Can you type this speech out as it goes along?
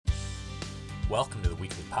Welcome to the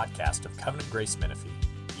weekly podcast of Covenant Grace Menifee.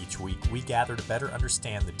 Each week, we gather to better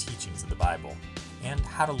understand the teachings of the Bible and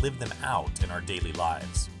how to live them out in our daily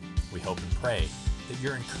lives. We hope and pray that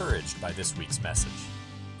you're encouraged by this week's message.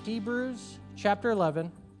 Hebrews chapter 11,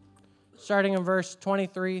 starting in verse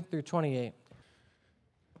 23 through 28.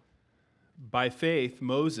 By faith,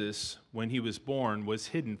 Moses, when he was born, was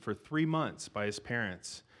hidden for 3 months by his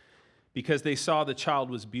parents because they saw the child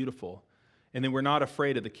was beautiful, and they were not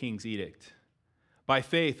afraid of the king's edict. By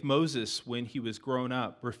faith, Moses, when he was grown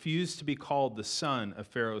up, refused to be called the son of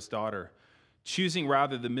Pharaoh's daughter, choosing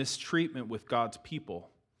rather the mistreatment with God's people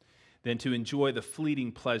than to enjoy the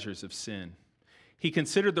fleeting pleasures of sin. He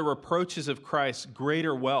considered the reproaches of Christ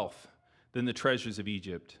greater wealth than the treasures of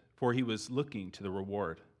Egypt, for he was looking to the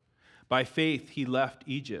reward. By faith, he left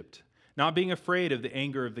Egypt, not being afraid of the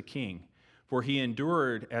anger of the king, for he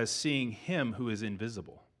endured as seeing him who is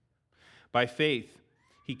invisible. By faith,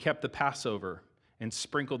 he kept the Passover and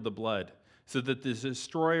sprinkled the blood, so that the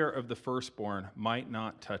destroyer of the firstborn might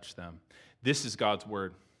not touch them. This is God's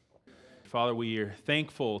word. Father, we are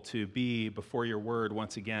thankful to be before your word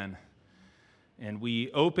once again, and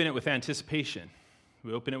we open it with anticipation.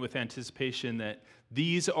 We open it with anticipation that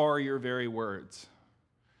these are your very words,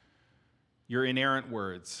 your inerrant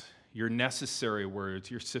words, your necessary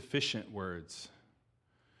words, your sufficient words,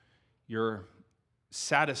 your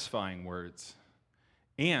satisfying words,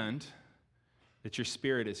 and that your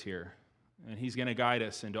Spirit is here, and he's going to guide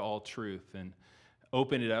us into all truth and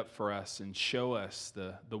open it up for us and show us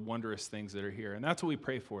the wondrous things that are here. And that's what we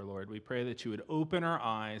pray for, Lord. We pray that you would open our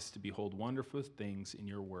eyes to behold wonderful things in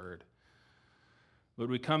your word. Lord,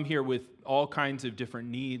 we come here with all kinds of different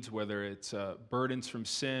needs, whether it's burdens from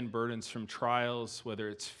sin, burdens from trials, whether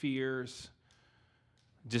it's fears,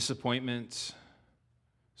 disappointments.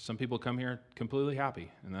 Some people come here completely happy,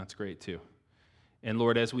 and that's great too. And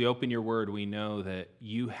Lord, as we open your word, we know that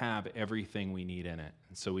you have everything we need in it.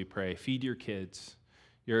 And so we pray, feed your kids.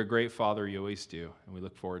 You're a great father, you always do. And we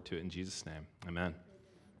look forward to it in Jesus' name. Amen.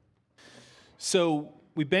 So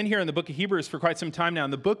we've been here in the book of Hebrews for quite some time now.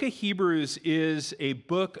 And the book of Hebrews is a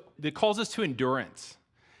book that calls us to endurance.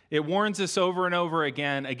 It warns us over and over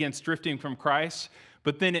again against drifting from Christ,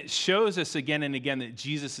 but then it shows us again and again that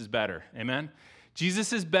Jesus is better. Amen?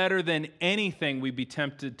 Jesus is better than anything we'd be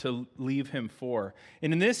tempted to leave him for.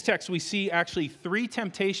 And in this text, we see actually 3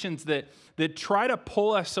 temptations that try to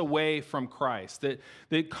pull us away from Christ,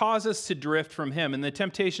 that cause us to drift from him. And the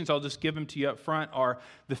temptations, I'll just give them to you up front, are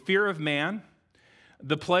the fear of man,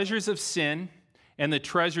 the pleasures of sin, and the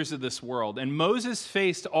treasures of this world. And Moses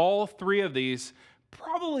faced all 3 of these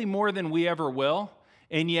probably more than we ever will,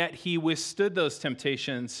 and yet he withstood those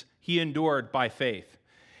temptations. He endured by faith.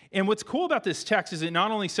 And what's cool about this text is it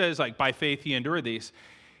not only says, like, by faith he endured these,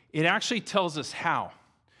 it actually tells us how,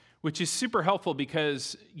 which is super helpful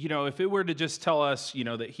because, if it were to just tell us,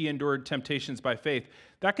 that he endured temptations by faith,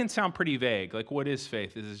 that can sound pretty vague. Like, what is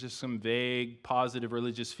faith? Is it just some vague, positive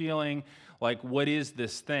religious feeling? Like, what is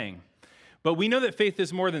this thing? But we know that faith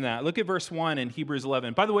is more than that. Look at verse 1 in Hebrews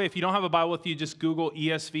 11. By the way, if you don't have a Bible with you, just Google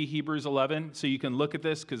ESV Hebrews 11 so you can look at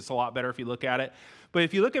this because it's a lot better if you look at it. But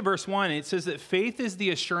if you look at verse 1, it says that faith is the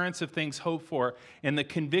assurance of things hoped for and the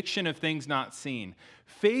conviction of things not seen.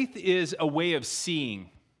 Faith is a way of seeing.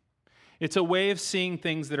 It's a way of seeing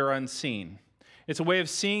things that are unseen. It's a way of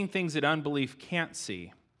seeing things that unbelief can't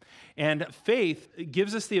see. And faith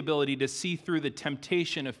gives us the ability to see through the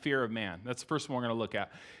temptation of fear of man. That's the first one we're going to look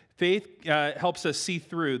at. Faith helps us see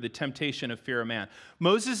through the temptation of fear of man.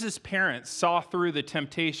 Moses' parents saw through the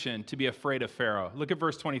temptation to be afraid of Pharaoh. Look at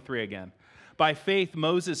verse 23 again. By faith,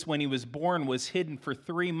 Moses, when he was born, was hidden for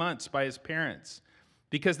 3 months by his parents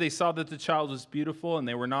because they saw that the child was beautiful and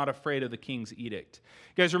they were not afraid of the king's edict.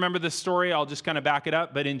 You guys remember this story? I'll just kind of back it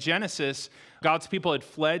up. But in Genesis, God's people had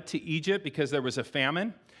fled to Egypt because there was a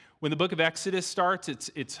famine. When the book of Exodus starts,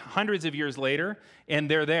 it's hundreds of years later, and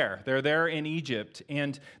they're there. They're there in Egypt.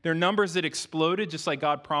 And their numbers that exploded, just like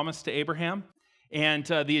God promised to Abraham. And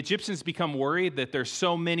the Egyptians become worried that there's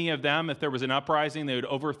so many of them, if there was an uprising, they would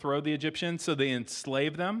overthrow the Egyptians, so they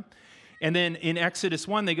enslave them. And then in Exodus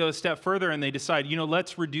 1, they go a step further, and they decide,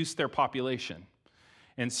 let's reduce their population.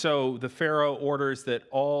 And so the Pharaoh orders that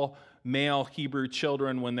all male Hebrew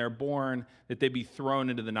children, when they're born, that they be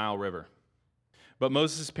thrown into the Nile River. But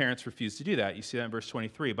Moses' parents refused to do that. You see that in verse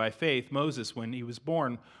 23. By faith, Moses, when he was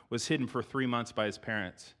born, was hidden for 3 months by his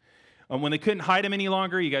parents. When they couldn't hide him any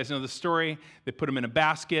longer, you guys know the story, they put him in a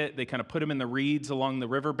basket. They kind of put him in the reeds along the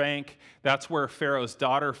riverbank. That's where Pharaoh's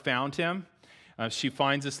daughter found him. She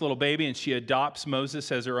finds this little baby, and she adopts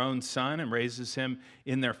Moses as her own son and raises him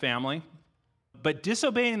in their family. But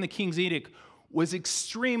disobeying the king's edict was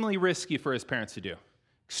extremely risky for his parents to do.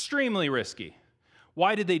 Extremely risky.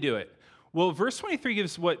 Why did they do it? Well, verse 23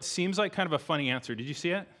 gives what seems like kind of a funny answer. Did you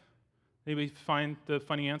see it? Anybody find the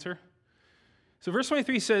funny answer? So verse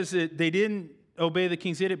 23 says that they didn't obey the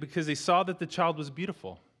king's edict because they saw that the child was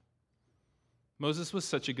beautiful. Moses was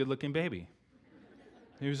such a good-looking baby.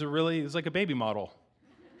 He was like a baby model,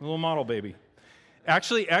 a little model baby.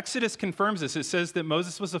 Actually, Exodus confirms this. It says that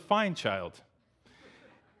Moses was a fine child.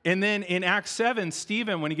 And then in Acts 7,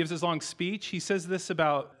 Stephen, when he gives his long speech, he says this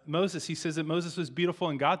about Moses. He says that Moses was beautiful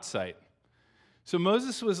in God's sight. So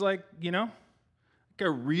Moses was like a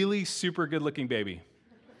really super good-looking baby.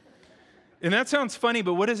 And that sounds funny,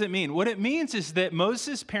 but what does it mean? What it means is that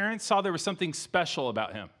Moses' parents saw there was something special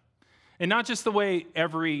about him. And not just the way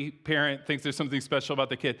every parent thinks there's something special about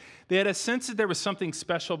the kid. They had a sense that there was something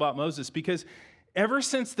special about Moses because ever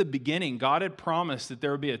since the beginning, God had promised that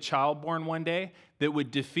there would be a child born one day that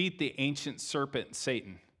would defeat the ancient serpent,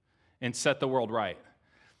 Satan, and set the world right.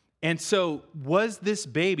 And so was this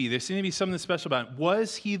baby, there seemed to be something special about him.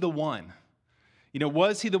 Was he the one?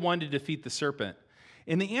 Was he the one to defeat the serpent?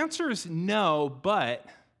 And the answer is no, but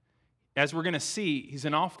as we're going to see, he's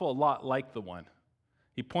an awful lot like the one.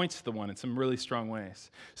 He points to the one in some really strong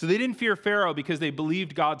ways. So they didn't fear Pharaoh because they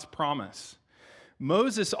believed God's promise.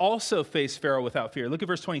 Moses also faced Pharaoh without fear. Look at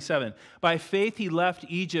verse 27. By faith he left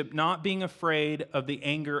Egypt, not being afraid of the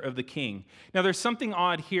anger of the king. Now there's something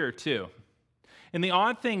odd here too. And the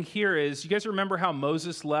odd thing here is, you guys remember how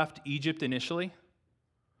Moses left Egypt initially?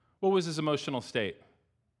 What was his emotional state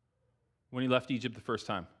when he left Egypt the first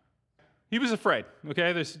time? He was afraid,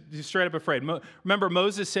 okay? He's straight up afraid. Remember,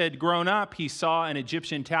 Moses had grown up. He saw an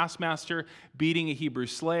Egyptian taskmaster beating a Hebrew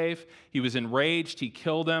slave. He was enraged. He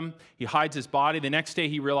killed him. He hides his body. The next day,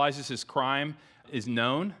 he realizes his crime is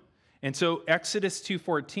known. And so Exodus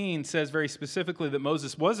 2:14 says very specifically that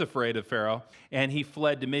Moses was afraid of Pharaoh, and he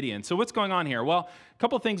fled to Midian. So what's going on here? Well, a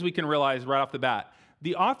couple things we can realize right off the bat.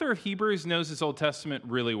 The author of Hebrews knows his Old Testament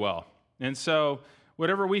really well. And so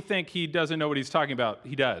whatever we think he doesn't know what he's talking about,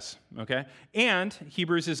 he does, okay? And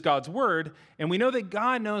Hebrews is God's word, and we know that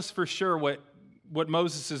God knows for sure what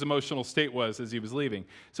Moses' emotional state was as he was leaving.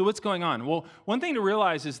 So what's going on? Well, one thing to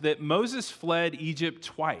realize is that Moses fled Egypt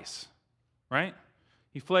twice, right?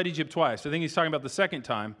 He fled Egypt twice. I think he's talking about the second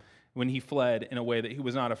time when he fled in a way that he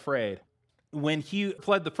was not afraid. When he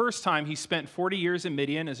fled the first time, he spent 40 years in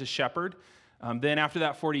Midian as a shepherd. Then after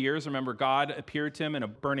that 40 years, remember, God appeared to him in a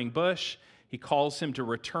burning bush. He calls him to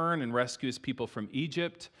return and rescue his people from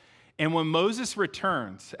Egypt. And when Moses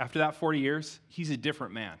returns after that 40 years, he's a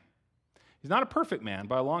different man. He's not a perfect man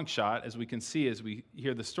by a long shot, as we can see as we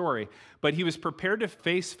hear the story, but he was prepared to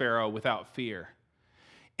face Pharaoh without fear.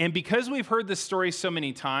 And because we've heard this story so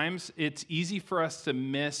many times, it's easy for us to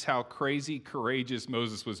miss how crazy courageous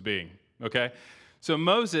Moses was being, okay? So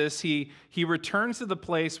Moses, he returns to the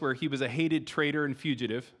place where he was a hated traitor and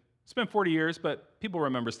fugitive. It's been 40 years, but people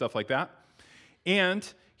remember stuff like that.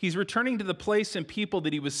 And he's returning to the place and people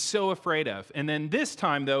that he was so afraid of. And then this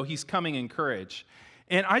time, though, he's coming in courage.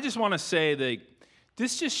 And I just want to say that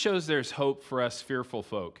this just shows there's hope for us fearful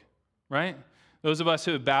folk, right? Those of us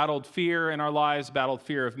who have battled fear in our lives, battled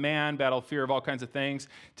fear of man, battled fear of all kinds of things,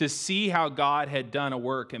 to see how God had done a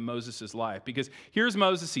work in Moses' life. Because here's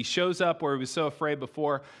Moses, he shows up where he was so afraid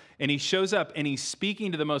before, and he shows up and he's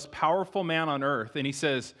speaking to the most powerful man on earth, and he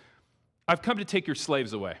says, I've come to take your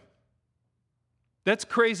slaves away. That's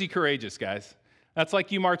crazy courageous, guys. That's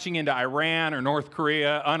like you marching into Iran or North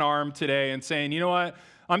Korea unarmed today and saying, you know what,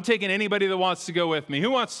 I'm taking anybody that wants to go with me.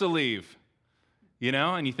 Who wants to leave?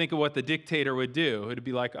 And you think of what the dictator would do. It would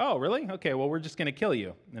be like, oh, really? Okay, well, we're just going to kill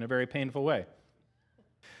you in a very painful way.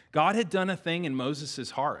 God had done a thing in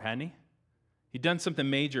Moses' heart, hadn't he? He'd done something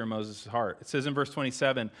major in Moses' heart. It says in verse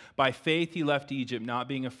 27, by faith he left Egypt, not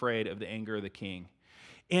being afraid of the anger of the king.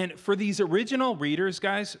 And for these original readers,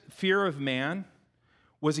 guys, fear of man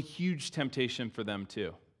was a huge temptation for them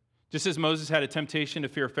too. Just as Moses had a temptation to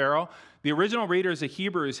fear Pharaoh, the original readers of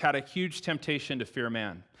Hebrews had a huge temptation to fear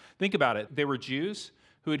man. Think about it. They were Jews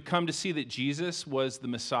who had come to see that Jesus was the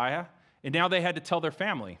Messiah, and now they had to tell their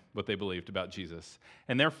family what they believed about Jesus,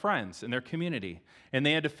 and their friends, and their community, and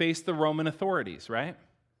they had to face the Roman authorities, right?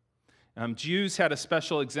 Jews had a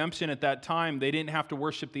special exemption at that time. They didn't have to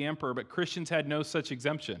worship the emperor, but Christians had no such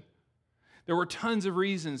exemption. There were tons of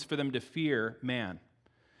reasons for them to fear man.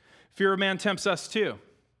 Fear of man tempts us too.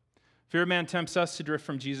 Fear of man tempts us to drift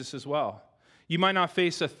from Jesus as well. You might not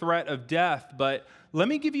face a threat of death, but let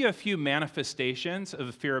me give you a few manifestations of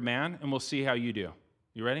the fear of man, and we'll see how you do.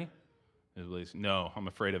 You ready? No, I'm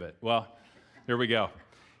afraid of it. Well, here we go.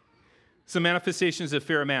 Some manifestations of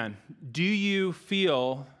fear of man. Do you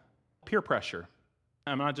feel peer pressure?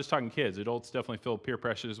 I'm not just talking kids. Adults definitely feel peer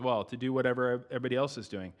pressure as well to do whatever everybody else is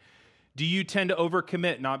doing. Do you tend to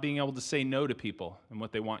overcommit, not being able to say no to people and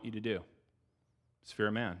what they want you to do? It's fear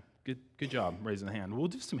of man. Good job raising the hand. We'll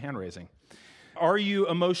do some hand raising. Are you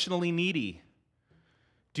emotionally needy?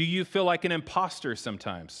 Do you feel like an imposter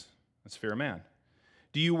sometimes? That's fear of man.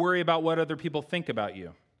 Do you worry about what other people think about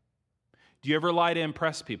you? Do you ever lie to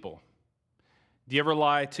impress people? Do you ever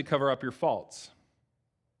lie to cover up your faults?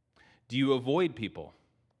 Do you avoid people?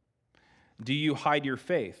 Do you hide your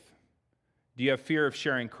faith? Do you have fear of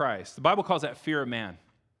sharing Christ? The Bible calls that fear of man.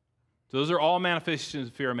 So those are all manifestations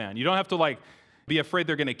of fear of man. You don't have to be afraid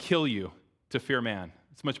they're going to kill you to fear man.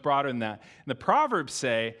 It's much broader than that. And the Proverbs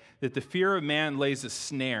say that the fear of man lays a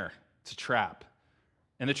snare, it's a trap.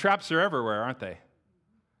 And the traps are everywhere, aren't they?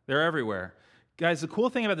 They're everywhere. Guys, the cool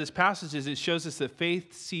thing about this passage is it shows us that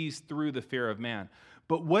faith sees through the fear of man.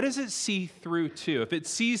 But what does it see through to? If it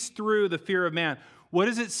sees through the fear of man, what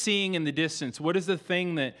is it seeing in the distance? What is the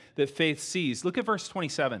thing that faith sees? Look at verse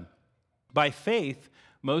 27. By faith,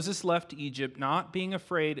 Moses left Egypt, not being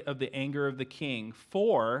afraid of the anger of the king,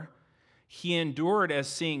 for he endured as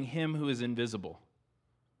seeing him who is invisible.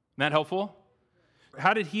 Isn't that helpful?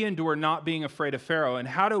 How did he endure not being afraid of Pharaoh? And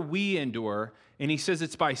how do we endure? And he says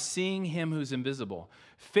it's by seeing him who's invisible.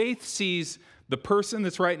 Faith sees the person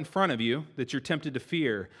that's right in front of you that you're tempted to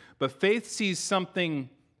fear, but faith sees something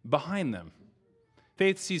behind them.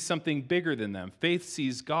 Faith sees something bigger than them. Faith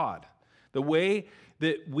sees God. The way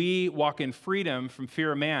that we walk in freedom from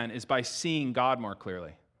fear of man is by seeing God more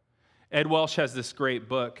clearly. Ed Welsh has this great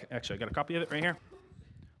book. Actually, I got a copy of it right here.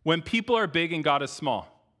 When People Are Big and God is Small.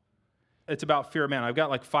 It's about fear of man. I've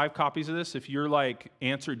got 5 copies of this. If you're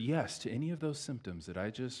answered yes to any of those symptoms that I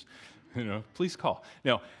just, please call.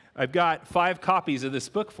 No, I've got 5 copies of this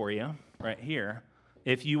book for you right here.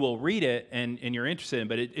 If you will read it and you're interested in it,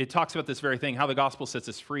 but it talks about this very thing, how the gospel sets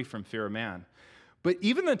us free from fear of man. But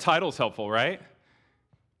even the title's helpful, right?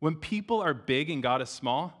 When people are big and God is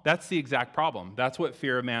small, that's the exact problem. That's what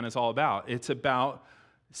fear of man is all about. It's about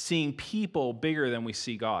seeing people bigger than we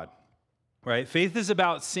see God, right? Faith is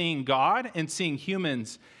about seeing God and seeing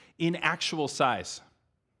humans in actual size,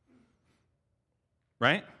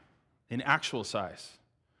 right? In actual size.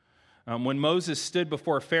 When Moses stood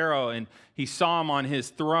before Pharaoh and he saw him on his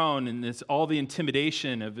throne and all the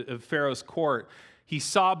intimidation of Pharaoh's court, he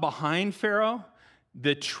saw behind Pharaoh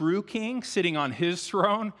the true king sitting on his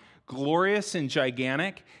throne, glorious and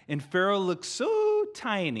gigantic, and Pharaoh looked so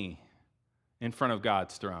tiny in front of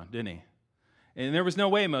God's throne, didn't he? And there was no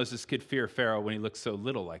way Moses could fear Pharaoh when he looked so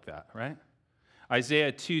little like that, right?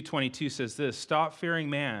 Isaiah 2:22 says this, "Stop fearing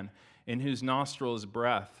man in whose nostril is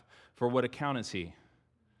breath, for what account is he?"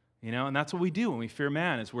 And that's what we do when we fear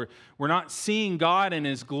man, is we're not seeing God in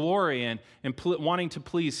his glory and wanting to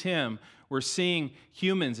please him. We're seeing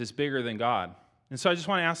humans as bigger than God. And so I just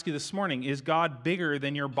want to ask you this morning, is God bigger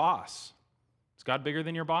than your boss? Is God bigger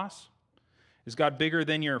than your boss? Is God bigger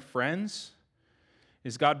than your friends?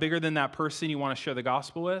 Is God bigger than that person you want to share the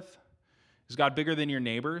gospel with? Is God bigger than your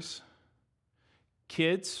neighbors?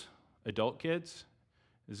 Kids, adult kids?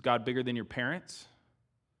 Is God bigger than your parents?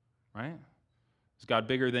 Right? Is God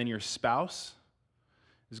bigger than your spouse?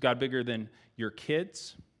 Is God bigger than your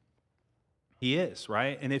kids? He is,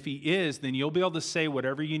 right? And if he is, then you'll be able to say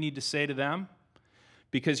whatever you need to say to them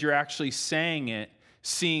because you're actually saying it,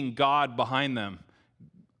 seeing God behind them,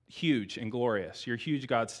 huge and glorious. Your huge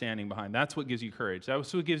God standing behind. That's what gives you courage.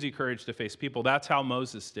 That's what gives you courage to face people. That's how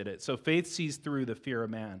Moses did it. So faith sees through the fear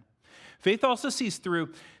of man. Faith also sees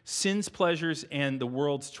through sin's pleasures and the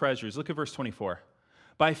world's treasures. Look at verse 24.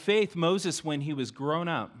 By faith, Moses, when he was grown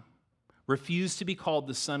up, refused to be called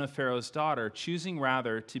the son of Pharaoh's daughter, choosing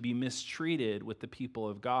rather to be mistreated with the people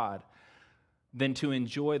of God than to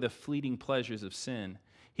enjoy the fleeting pleasures of sin.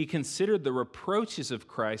 He considered the reproaches of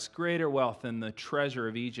Christ greater wealth than the treasure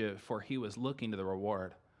of Egypt, for he was looking to the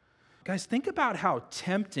reward. Guys, think about how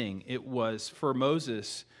tempting it was for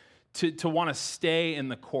Moses to want to stay in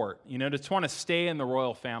the court, to want to stay in the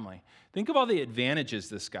royal family. Think of all the advantages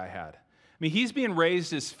this guy had. I mean, he's being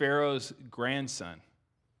raised as Pharaoh's grandson,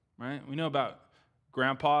 right? We know about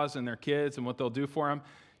grandpas and their kids and what they'll do for him.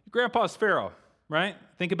 Your grandpa's Pharaoh, right?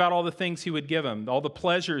 Think about all the things he would give him, all the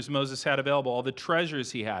pleasures Moses had available, all the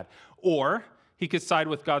treasures he had. Or he could side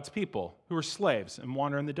with God's people who were slaves and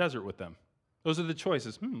wander in the desert with them. Those are the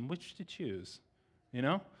choices. Which to choose? It's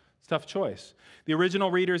a tough choice. The original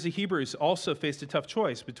readers of Hebrews also faced a tough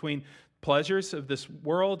choice between pleasures of this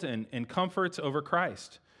world and comforts over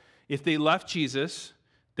Christ. If they left Jesus,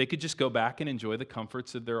 they could just go back and enjoy the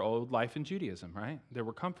comforts of their old life in Judaism, right? There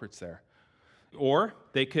were comforts there. Or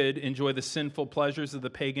they could enjoy the sinful pleasures of the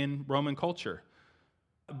pagan Roman culture.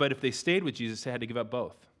 But if they stayed with Jesus, they had to give up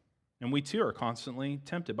both. And we too are constantly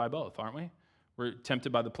tempted by both, aren't we? We're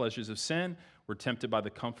tempted by the pleasures of sin. We're tempted by the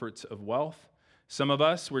comforts of wealth. Some of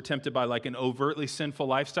us were tempted by like an overtly sinful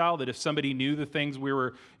lifestyle that if somebody knew the things we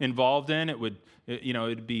were involved in,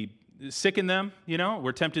 it'd be sicken them,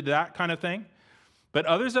 We're tempted to that kind of thing. But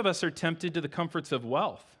others of us are tempted to the comforts of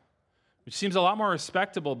wealth, which seems a lot more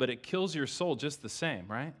respectable, but it kills your soul just the same,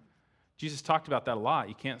 right? Jesus talked about that a lot.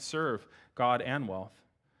 You can't serve God and wealth.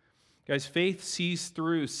 Guys, faith sees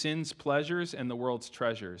through sin's pleasures and the world's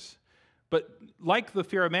treasures. But like the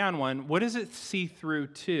fear of man one, what does it see through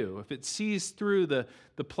too? If it sees through the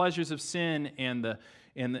pleasures of sin and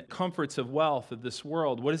the comforts of wealth of this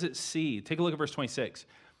world, what does it see? Take a look at verse 26.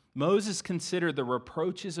 Moses considered the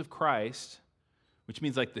reproaches of Christ, which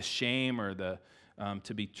means like the shame or the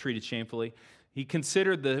to be treated shamefully. He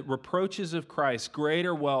considered the reproaches of Christ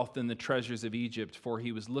greater wealth than the treasures of Egypt, for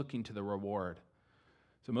he was looking to the reward.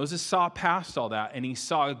 So Moses saw past all that, and he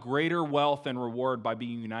saw a greater wealth and reward by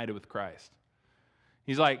being united with Christ.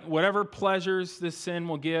 He's like, whatever pleasures this sin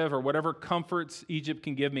will give or whatever comforts Egypt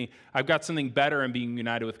can give me, I've got something better in being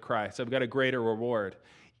united with Christ. I've got a greater reward,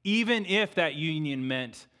 even if that union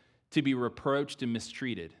meant to be reproached and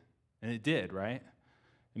mistreated. And it did, right?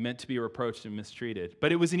 It meant to be reproached and mistreated.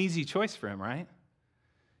 But it was an easy choice for him, right?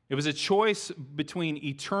 It was a choice between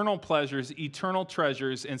eternal pleasures, eternal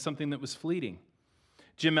treasures, and something that was fleeting.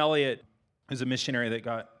 Jim Elliot is a missionary that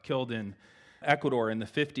got killed in Ecuador in the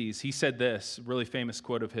 50s. He said this, really famous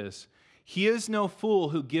quote of his. He is no fool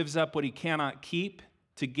who gives up what he cannot keep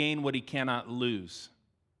to gain what he cannot lose.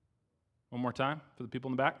 One more time for the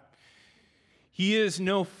people in the back. He is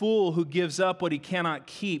no fool who gives up what he cannot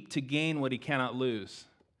keep to gain what he cannot lose.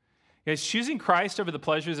 Guys, choosing Christ over the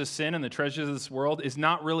pleasures of sin and the treasures of this world is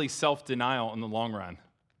not really self-denial in the long run,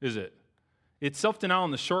 is it? It's self-denial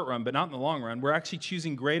in the short run, but not in the long run. We're actually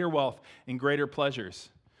choosing greater wealth and greater pleasures.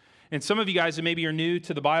 And some of you guys, maybe you're new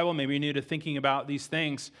to the Bible, maybe you're new to thinking about these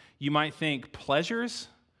things, you might think pleasures.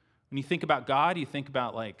 When you think about God, you think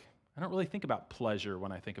about I don't really think about pleasure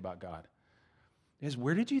when I think about God. Guys,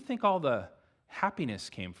 where did you think all the happiness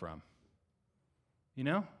came from?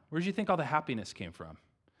 Where did you think all the happiness came from?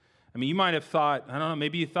 I mean, you might have thought, I don't know,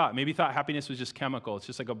 maybe you thought happiness was just chemical. It's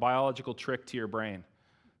just like a biological trick to your brain.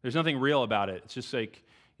 There's nothing real about it. It's just like,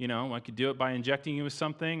 I could do it by injecting you with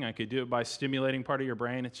something. I could do it by stimulating part of your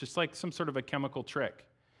brain. It's just like some sort of a chemical trick.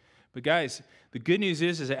 But guys, the good news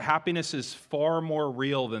is that happiness is far more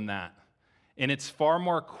real than that. And it's far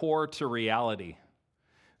more core to reality.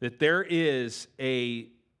 That there is a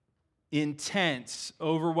intense,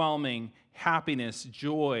 overwhelming happiness,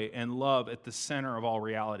 joy, and love at the center of all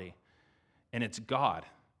reality. And it's God.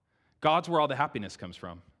 God's where all the happiness comes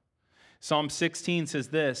from. Psalm 16 says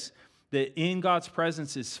this, that in God's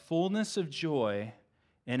presence is fullness of joy,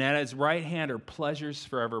 and at his right hand are pleasures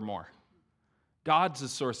forevermore. God's the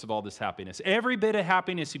source of all this happiness. Every bit of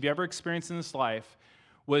happiness you've ever experienced in this life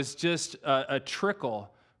was just a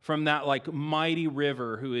trickle from that mighty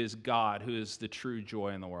river who is God, who is the true joy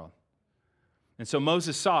in the world. And so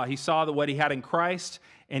Moses saw what he had in Christ,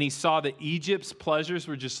 and he saw that Egypt's pleasures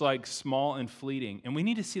were just small and fleeting. And we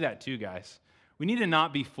need to see that too, guys. We need to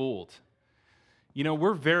not be fooled.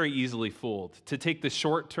 We're very easily fooled to take the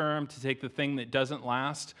short term, to take the thing that doesn't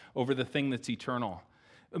last over the thing that's eternal.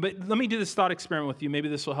 But let me do this thought experiment with you. Maybe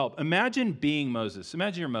this will help. Imagine being Moses.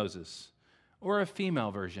 Imagine you're Moses, or a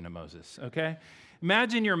female version of Moses, okay?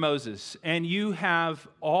 Imagine you're Moses, and you have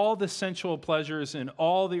all the sensual pleasures and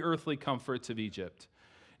all the earthly comforts of Egypt.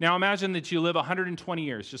 Now imagine that you live 120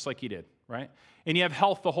 years, just like he did, right? And you have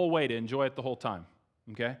health the whole way to enjoy it the whole time,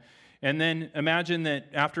 okay? And then imagine that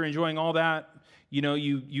after enjoying all that,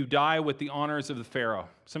 you die with the honors of the Pharaoh.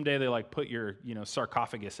 Someday they put your,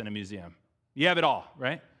 sarcophagus in a museum. You have it all,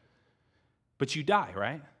 right? But you die,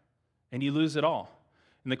 right? And you lose it all.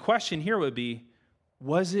 And the question here would be,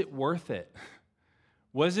 was it worth it?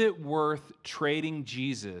 Was it worth trading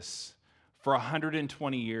Jesus for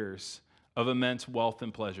 120 years of immense wealth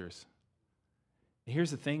and pleasures? And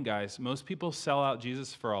here's the thing, guys. Most people sell out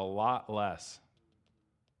Jesus for a lot less.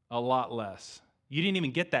 A lot less. You didn't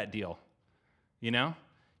even get that deal.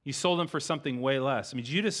 You sold them for something way less. I mean,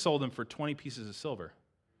 Judas sold them for 20 pieces of silver.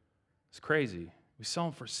 It's crazy. We sell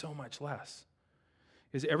them for so much less.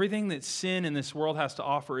 Because everything that sin in this world has to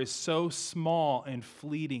offer is so small and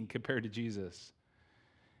fleeting compared to Jesus.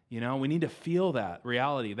 We need to feel that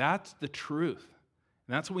reality. That's the truth.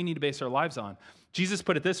 And that's what we need to base our lives on. Jesus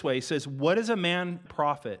put it this way. He says, what does a man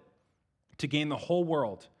profit to gain the whole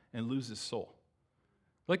world and lose his soul?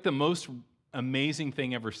 The most amazing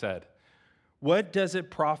thing ever said. What does it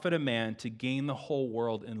profit a man to gain the whole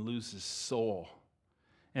world and lose his soul?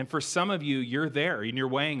 And for some of you, you're there and you're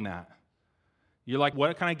weighing that. You're like,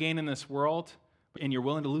 what can I gain in this world? And you're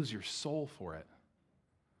willing to lose your soul for it.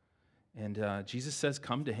 And Jesus says,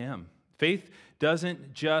 come to him. Faith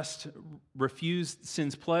doesn't just refuse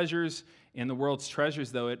sin's pleasures and the world's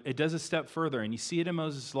treasures, though. It does a step further, and you see it in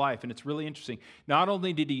Moses' life, and it's really interesting. Not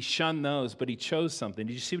only did he shun those, but he chose something.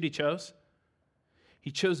 Did you see what he chose? He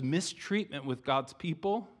chose mistreatment with God's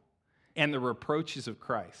people and the reproaches of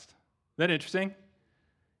Christ. Isn't that interesting?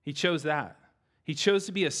 He chose that. He chose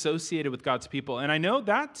to be associated with God's people. And I know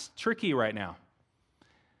that's tricky right now.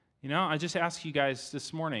 You know, I just ask you guys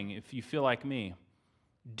this morning, if you feel like me,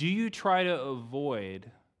 do you try to avoid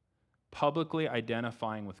publicly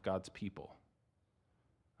identifying with God's people?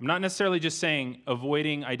 I'm not necessarily just saying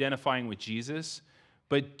avoiding identifying with Jesus,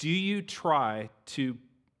 but do you try to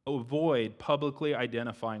avoid publicly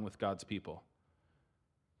identifying with God's people?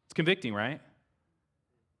 It's convicting, right?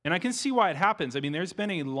 And I can see why it happens. I mean, there's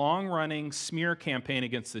been a long-running smear campaign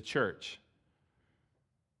against the church.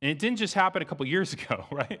 And it didn't just happen a couple years ago,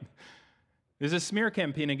 right? There's a smear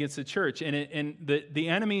campaign against the church, and the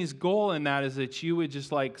enemy's goal in that is that you would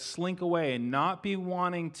just like slink away and not be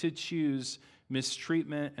wanting to choose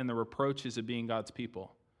mistreatment and the reproaches of being God's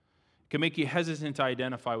people. It can make you hesitant to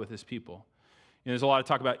identify with his people. There's a lot of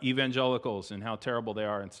talk about evangelicals and how terrible they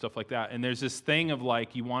are and stuff like that. And there's this thing of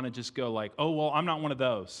like, you want to just go like, oh, well, I'm not one of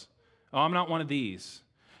those. Oh, I'm not one of these.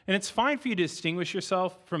 And it's fine for you to distinguish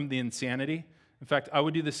yourself from the insanity. In fact, I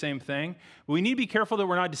would do the same thing. But we need to be careful that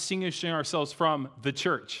we're not distinguishing ourselves from the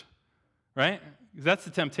church, right? That's the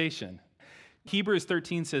temptation. Hebrews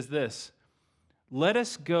 13 says this, let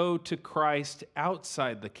us go to Christ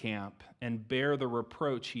outside the camp and bear the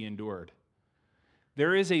reproach he endured.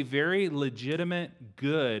 There is a very legitimate,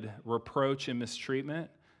 good reproach and mistreatment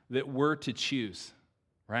that we're to choose,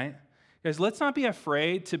 right? Guys, let's not be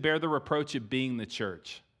afraid to bear the reproach of being the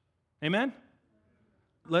church. Amen?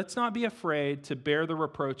 Let's not be afraid to bear the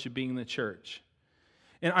reproach of being the church.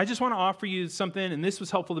 And I just want to offer you something, and this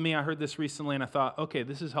was helpful to me. I heard this recently, and I thought, okay,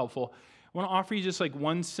 this is helpful. I want to offer you just like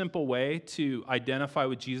one simple way to identify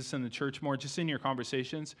with Jesus and the church more, just in your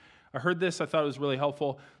conversations. I heard this. I thought it was really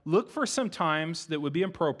helpful. Look for some times that would be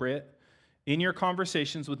appropriate in your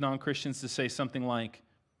conversations with non-Christians to say something like,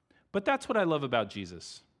 but that's what I love about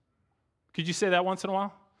Jesus. Could you say that once in a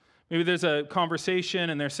while? Maybe there's a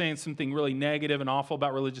conversation and they're saying something really negative and awful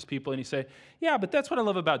about religious people, and you say, yeah, but that's what I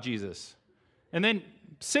love about Jesus. And then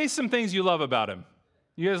say some things you love about him.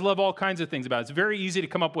 You guys love all kinds of things about it. It's very easy to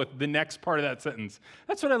come up with the next part of that sentence.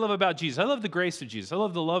 That's what I love about Jesus. I love the grace of Jesus. I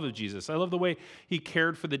love the love of Jesus. I love the way he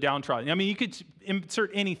cared for the downtrodden. I mean, you could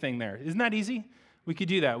insert anything there. Isn't that easy? We could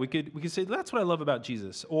do that. We could say, that's what I love about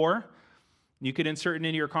Jesus. Or you could insert it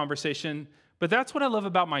into your conversation, but that's what I love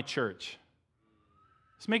about my church.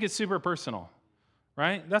 Let's make it super personal,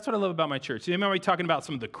 right? That's what I love about my church. You might be talking about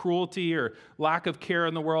some of the cruelty or lack of care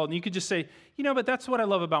in the world, and you could just say, but that's what I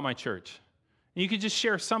love about my church. And you could just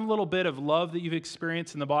share some little bit of love that you've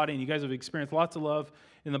experienced in the body, and you guys have experienced lots of love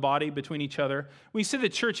in the body between each other. When you say the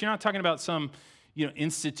church, you're not talking about some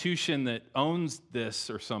institution that owns this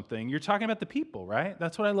or something. You're talking about the people, right?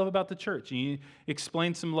 That's what I love about the church. And you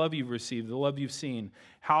explain some love you've received, the love you've seen,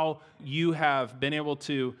 how you have been able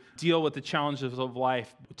to deal with the challenges of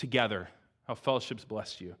life together, how fellowship's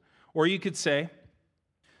blessed you. Or you could say,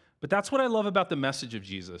 but that's what I love about the message of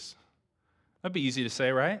Jesus. That'd be easy to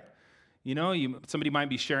say, right? Somebody might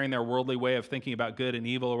be sharing their worldly way of thinking about good and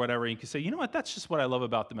evil or whatever, and you can say, that's just what I love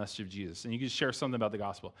about the message of Jesus. And you can share something about the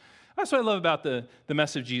gospel. That's what I love about the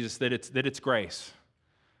message of Jesus, that it's grace,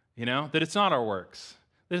 that it's not our works,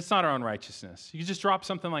 that it's not our own righteousness. You can just drop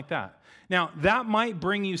something like that. Now, that might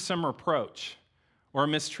bring you some reproach or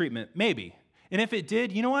mistreatment, maybe. And if it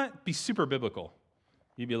did, you know what? Be super biblical.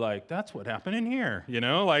 You'd be like, that's what happened in here,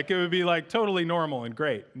 Like it would be like totally normal and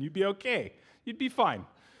great, and you'd be okay. You'd be fine.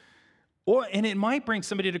 And it might bring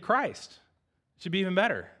somebody to Christ. It should be even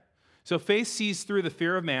better. So faith sees through the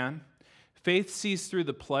fear of man. Faith sees through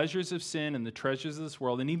the pleasures of sin and the treasures of this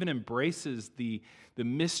world, and even embraces the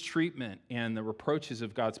mistreatment and the reproaches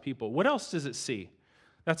of God's people. What else does it see?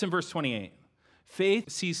 That's in verse 28. Faith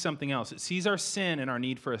sees something else. It sees our sin and our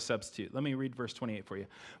need for a substitute. Let me read verse 28 for you.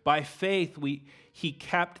 By faith, he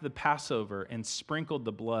kept the Passover and sprinkled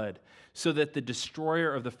the blood so that the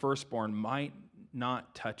destroyer of the firstborn might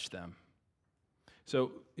not touch them.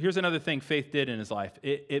 So here's another thing faith did in his life.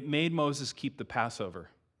 It made Moses keep the Passover.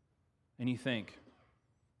 And you think,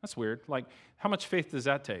 that's weird. Like, how much faith does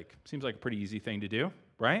that take? Seems like a pretty easy thing to do,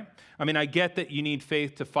 right? I mean, I get that you need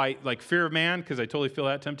faith to fight, like fear of man, because I totally feel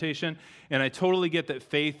that temptation. And I totally get that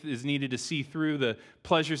faith is needed to see through the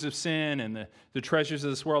pleasures of sin and the treasures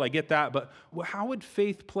of this world. I get that. But how would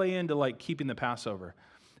faith play into like keeping the Passover?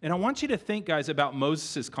 And I want you to think, guys, about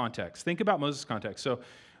Moses' context. Think about Moses' context. So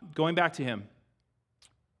going back to him,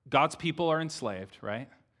 God's people are enslaved, right?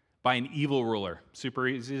 By an evil ruler. Super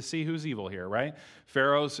easy to see who's evil here, right?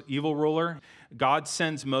 Pharaoh's evil ruler. God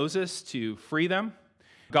sends Moses to free them.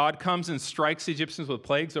 God comes and strikes the Egyptians with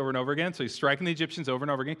plagues over and over again. So he's striking the Egyptians over and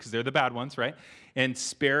over again because they're the bad ones, right? And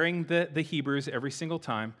sparing the Hebrews every single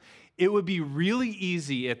time. It would be really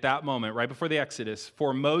easy at that moment, right before the Exodus,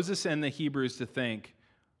 for Moses and the Hebrews to think,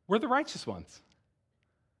 we're the righteous ones.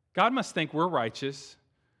 God must think we're righteous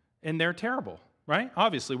and they're terrible, right?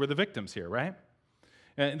 Obviously, we're the victims here, right?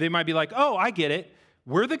 And they might be like, oh, I get it.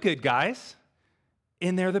 We're the good guys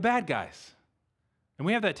and they're the bad guys. And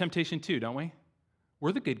we have that temptation too, don't we?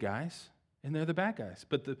 We're the good guys and they're the bad guys.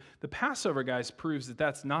 But the Passover, guys, proves that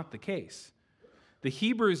that's not the case. The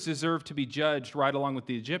Hebrews deserve to be judged right along with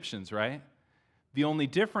the Egyptians, right? The only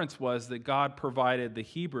difference was that God provided the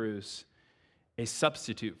Hebrews a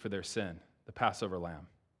substitute for their sin, the Passover lamb,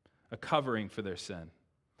 a covering for their sin.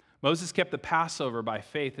 Moses kept the Passover by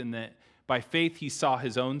faith, in that by faith he saw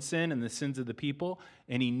his own sin and the sins of the people,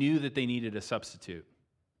 and he knew that they needed a substitute.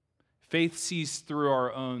 Faith sees through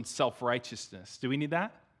our own self-righteousness. Do we need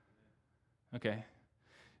that? Okay.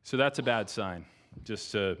 So that's a bad sign.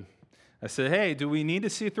 I said, hey, do we need to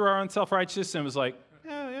see through our own self-righteousness? And it was like,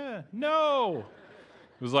 yeah, no.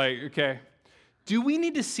 It was like, okay. Do we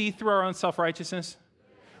need to see through our own self-righteousness?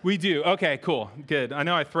 We do. Okay, cool. Good. I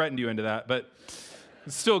know I threatened you into that, but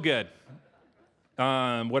it's still good.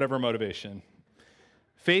 Whatever motivation.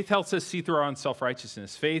 Faith helps us see through our own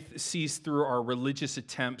self-righteousness. Faith sees through our religious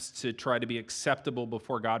attempts to try to be acceptable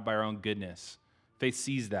before God by our own goodness. Faith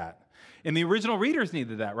sees that. And the original readers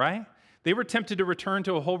needed that, right? They were tempted to return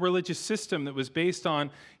to a whole religious system that was based on,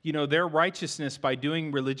 their righteousness by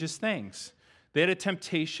doing religious things. They had a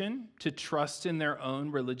temptation to trust in their own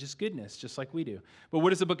religious goodness, just like we do. But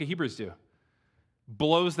what does the book of Hebrews do?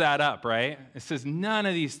 Blows that up, right? It says none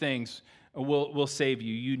of these things will save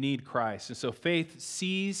you. You need Christ. And so faith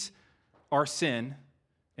sees our sin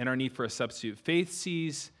and our need for a substitute. Faith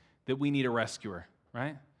sees that we need a rescuer,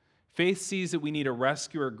 right? Faith sees that we need a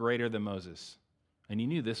rescuer greater than Moses. And you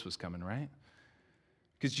knew this was coming, right?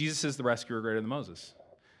 Because Jesus is the rescuer greater than Moses.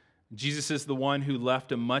 Jesus is the one who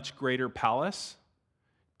left a much greater palace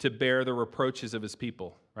to bear the reproaches of his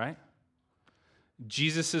people, right?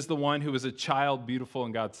 Jesus is the one who was a child beautiful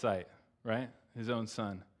in God's sight, right? His own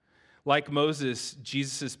son. Like Moses,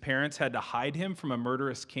 Jesus' parents had to hide him from a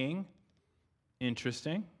murderous king.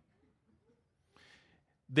 Interesting.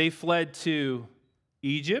 They fled to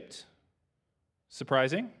Egypt.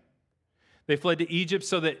 Surprising. They fled to Egypt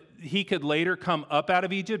so that he could later come up out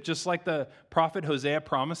of Egypt, just like the prophet Hosea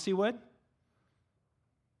promised he would.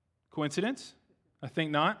 Coincidence? I think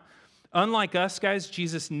not. Unlike us, guys,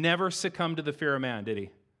 Jesus never succumbed to the fear of man, did he?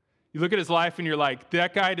 You look at his life and you're like,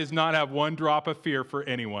 that guy does not have one drop of fear for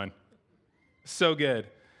anyone. So good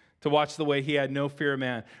to watch the way he had no fear of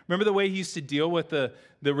man. Remember the way he used to deal with the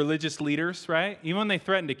religious leaders, right? Even when they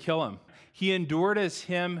threatened to kill him. He endured as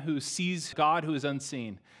him who sees God who is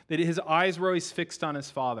unseen. That his eyes were always fixed on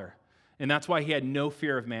his Father. And that's why he had no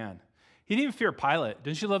fear of man. He didn't even fear Pilate.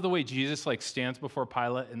 Don't you love the way Jesus stands before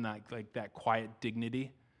Pilate in that quiet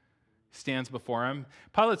dignity? Stands before him.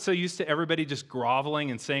 Pilate's so used to everybody just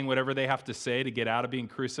groveling and saying whatever they have to say to get out of being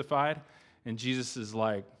crucified. And Jesus is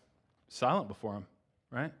silent before him,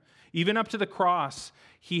 right? Even up to the cross,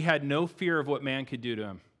 he had no fear of what man could do to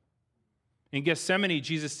him. In Gethsemane,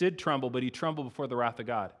 Jesus did tremble, but he trembled before the wrath of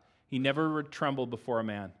God. He never trembled before a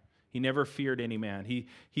man. He never feared any man.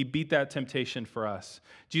 He beat that temptation for us.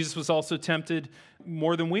 Jesus was also tempted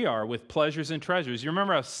more than we are with pleasures and treasures. You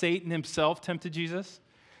remember how Satan himself tempted Jesus?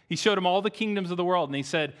 He showed him all the kingdoms of the world, and he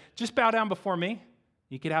said, just bow down before me.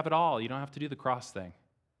 You could have it all. You don't have to do the cross thing.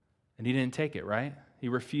 And he didn't take it, right? He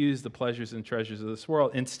refused the pleasures and treasures of this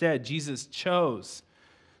world. Instead, Jesus chose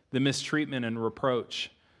the mistreatment and reproach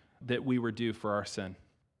that we were due for our sin.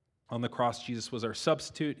 On the cross, Jesus was our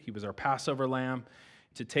substitute. He was our Passover lamb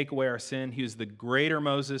to take away our sin. He was the greater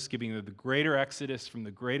Moses, giving the greater Exodus from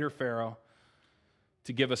the greater Pharaoh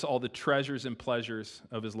to give us all the treasures and pleasures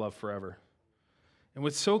of his love forever. And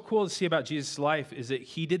what's so cool to see about Jesus' life is that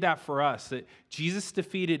he did that for us, that Jesus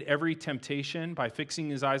defeated every temptation by fixing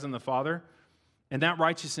his eyes on the Father, and that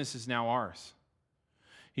righteousness is now ours.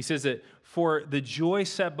 He says that for the joy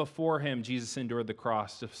set before him, Jesus endured the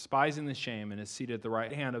cross, despising the shame, and is seated at the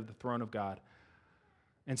right hand of the throne of God.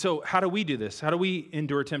 And so how do we do this? How do we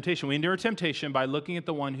endure temptation? We endure temptation by looking at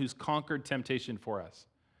the one who's conquered temptation for us.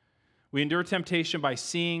 We endure temptation by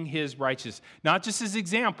seeing his righteousness, not just his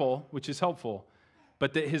example, which is helpful,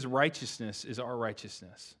 but that his righteousness is our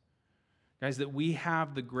righteousness. Guys, that we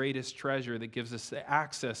have the greatest treasure that gives us the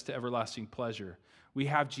access to everlasting pleasure. We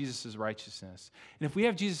have Jesus' righteousness. And if we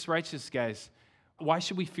have Jesus' righteousness, guys, why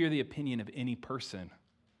should we fear the opinion of any person?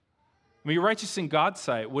 I mean, you're righteous in God's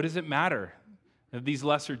sight. What does it matter of these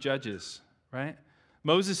lesser judges, right?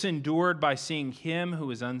 Moses endured by seeing him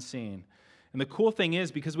who is unseen. And the cool thing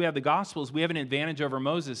is, because we have the Gospels, we have an advantage over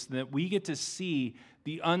Moses that we get to see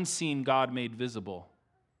the unseen God made visible,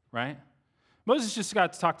 right? Moses just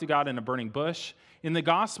got to talk to God in a burning bush. In the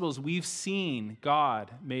Gospels, we've seen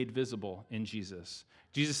God made visible in Jesus.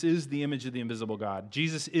 Jesus is the image of the invisible God.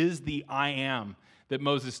 Jesus is the I am that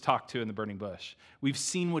Moses talked to in the burning bush. We've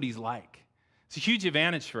seen what he's like. It's a huge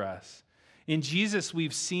advantage for us. In Jesus,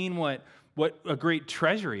 we've seen what a great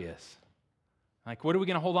treasure he is. Like, what are we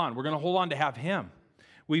going to hold on? We're going to hold on to have him.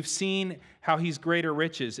 We've seen how he's greater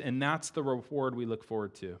riches, and that's the reward we look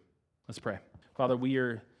forward to. Let's pray. Father, we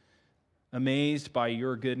are amazed by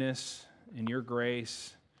your goodness and your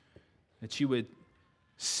grace, that you would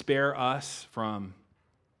spare us from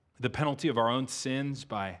the penalty of our own sins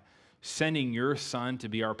by sending your Son to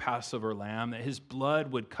be our Passover lamb, that his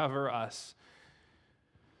blood would cover us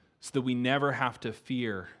so that we never have to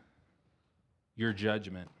fear your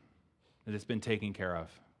judgment, that it's been taken care of.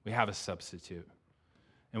 We have a substitute.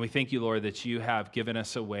 And we thank you, Lord, that you have given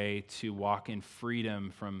us a way to walk in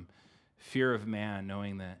freedom from fear of man,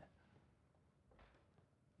 knowing that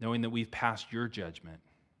we've passed your judgment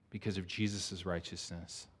because of Jesus'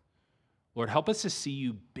 righteousness. Lord, help us to see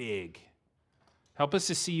you big. Help us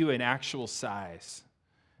to see you in actual size.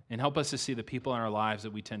 And help us to see the people in our lives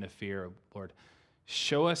that we tend to fear. Lord,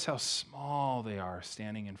 show us how small they are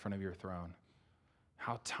standing in front of your throne.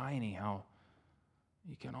 How tiny, how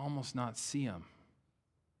you can almost not see them.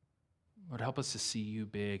 Lord, help us to see you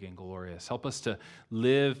big and glorious. Help us to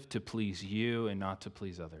live to please you and not to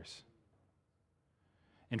please others.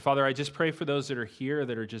 And Father, I just pray for those that are here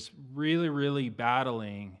that are just really, really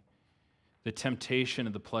battling the temptation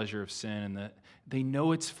of the pleasure of sin, and that they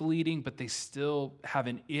know it's fleeting, but they still have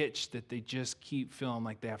an itch that they just keep feeling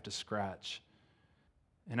like they have to scratch.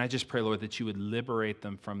 And I just pray, Lord, that you would liberate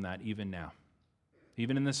them from that even now.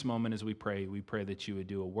 Even in this moment as we pray that you would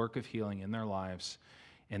do a work of healing in their lives,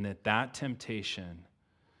 and that temptation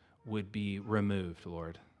would be removed,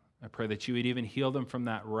 Lord. I pray that you would even heal them from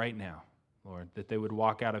that right now, Lord, that they would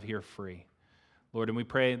walk out of here free. Lord, and we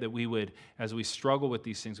pray that we would, as we struggle with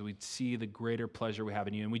these things, we'd see the greater pleasure we have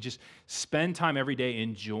in you. And we just spend time every day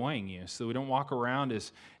enjoying you so that we don't walk around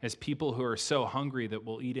as people who are so hungry that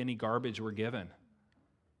we'll eat any garbage we're given.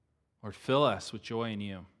 Lord, fill us with joy in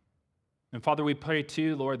you. And Father, we pray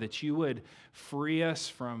too, Lord, that you would free us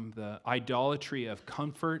from the idolatry of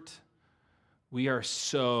comfort. We are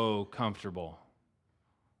so comfortable.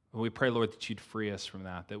 We pray, Lord, that you'd free us from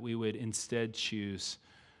that we would instead choose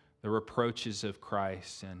the reproaches of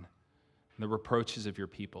Christ and the reproaches of your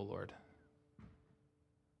people, Lord.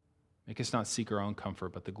 Make us not seek our own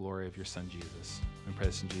comfort, but the glory of your Son, Jesus. We pray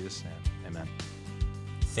this in Jesus' name. Amen.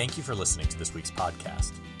 Thank you for listening to this week's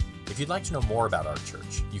podcast. If you'd like to know more about our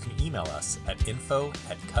church, you can email us at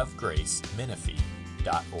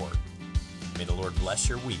info@covgracemenifee.org. May the Lord bless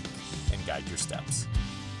your week and guide your steps.